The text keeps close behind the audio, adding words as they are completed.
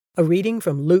A reading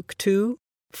from Luke 2,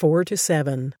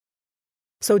 4-7.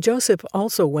 So Joseph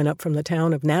also went up from the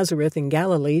town of Nazareth in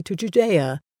Galilee to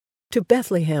Judea, to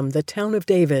Bethlehem, the town of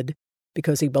David,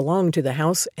 because he belonged to the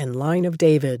house and line of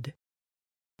David.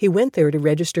 He went there to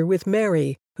register with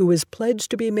Mary, who was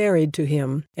pledged to be married to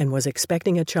him and was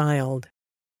expecting a child.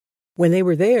 When they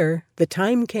were there, the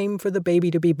time came for the baby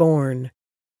to be born,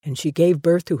 and she gave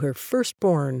birth to her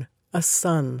firstborn, a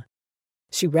son.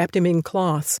 She wrapped him in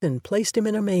cloths and placed him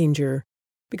in a manger,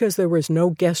 because there was no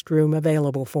guest room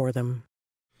available for them.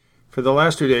 For the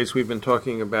last 2 days, we've been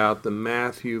talking about the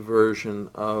Matthew version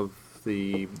of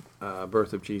the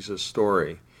birth of Jesus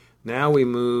story. Now we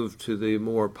move to the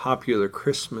more popular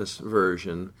Christmas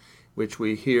version, which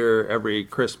we hear every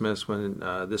Christmas when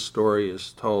this story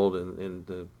is told in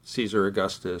the Caesar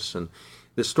Augustus. And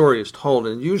this story is told,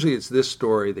 and usually it's this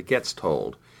story that gets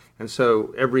told. And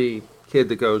so every kid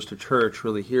that goes to church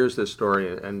really hears this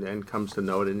story and comes to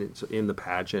know it, and it's in the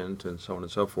pageant and so on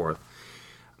and so forth.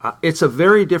 It's a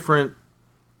very different,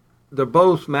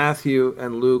 both Matthew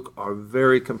and Luke are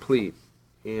very complete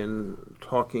in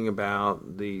talking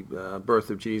about the birth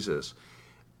of Jesus.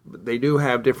 They do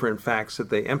have different facts that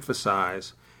they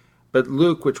emphasize, but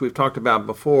Luke, which we've talked about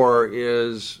before,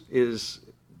 is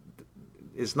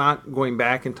not going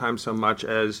back in time so much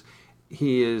as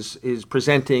he is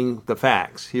presenting the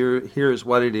facts. Here's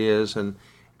what it is,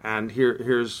 and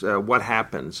here's what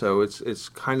happened. So it's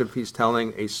kind of, he's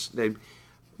telling a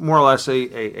more or less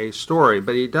a story,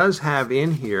 but he does have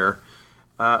in here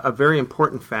a very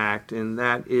important fact, and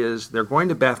that is they're going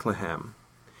to Bethlehem,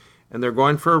 and they're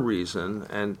going for a reason,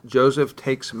 and Joseph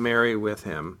takes Mary with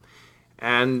him,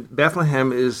 and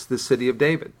Bethlehem is the city of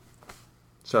David.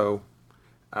 So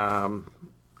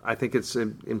I think it's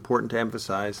important to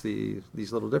emphasize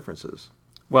these little differences.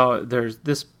 Well,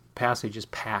 this passage is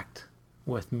packed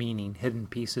with meaning, hidden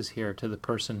pieces here to the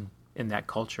person in that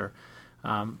culture.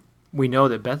 We know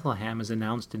that Bethlehem is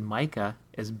announced in Micah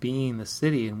as being the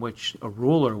city in which a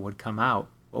ruler would come out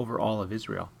over all of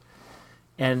Israel.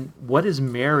 And what is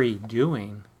Mary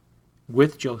doing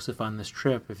with Joseph on this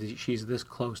trip if she's this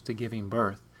close to giving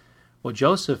birth? Well,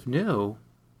 Joseph knew,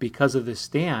 because of this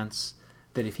stance,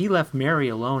 that if he left Mary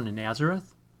alone in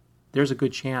Nazareth, there's a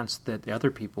good chance that the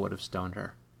other people would have stoned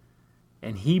her.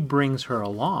 And he brings her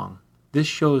along. This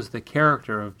shows the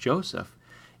character of Joseph.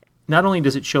 Not only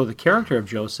does it show the character of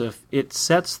Joseph, it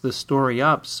sets the story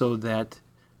up so that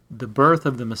the birth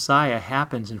of the Messiah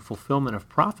happens in fulfillment of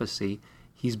prophecy.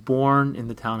 He's born in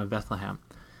the town of Bethlehem.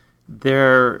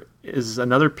 There is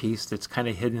another piece that's kind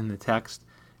of hidden in the text.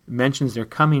 It mentions they're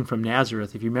coming from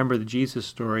Nazareth. If you remember the Jesus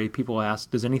story, people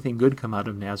ask, does anything good come out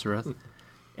of Nazareth?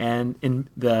 And in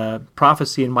the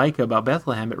prophecy in Micah about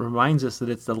Bethlehem, it reminds us that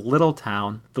it's the little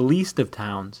town, the least of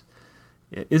towns.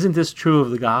 Isn't this true of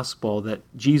the gospel, that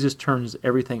Jesus turns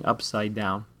everything upside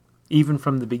down? Even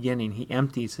from the beginning, he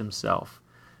empties himself,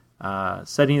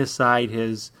 setting aside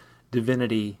his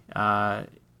divinity and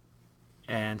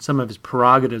some of his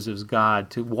prerogatives as God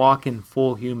to walk in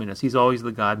full humanness. He's always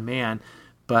the God-man,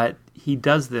 but he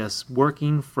does this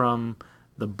working from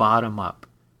the bottom up.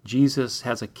 Jesus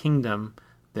has a kingdom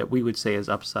that we would say is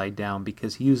upside down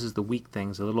because he uses the weak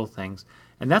things, the little things.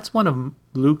 And that's one of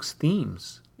Luke's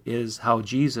themes, is how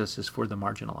Jesus is for the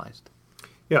marginalized.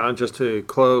 Yeah, and just to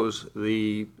close,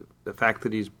 the fact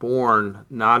that he's born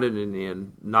not in an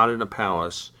inn, not in a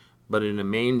palace, but in a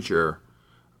manger,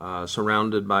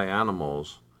 surrounded by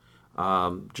animals,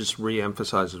 just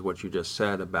re-emphasizes what you just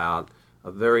said about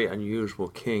a very unusual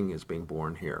king is being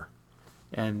born here.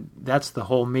 And that's the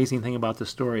whole amazing thing about the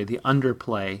story, the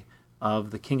underplay of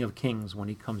the King of Kings when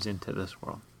he comes into this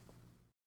world.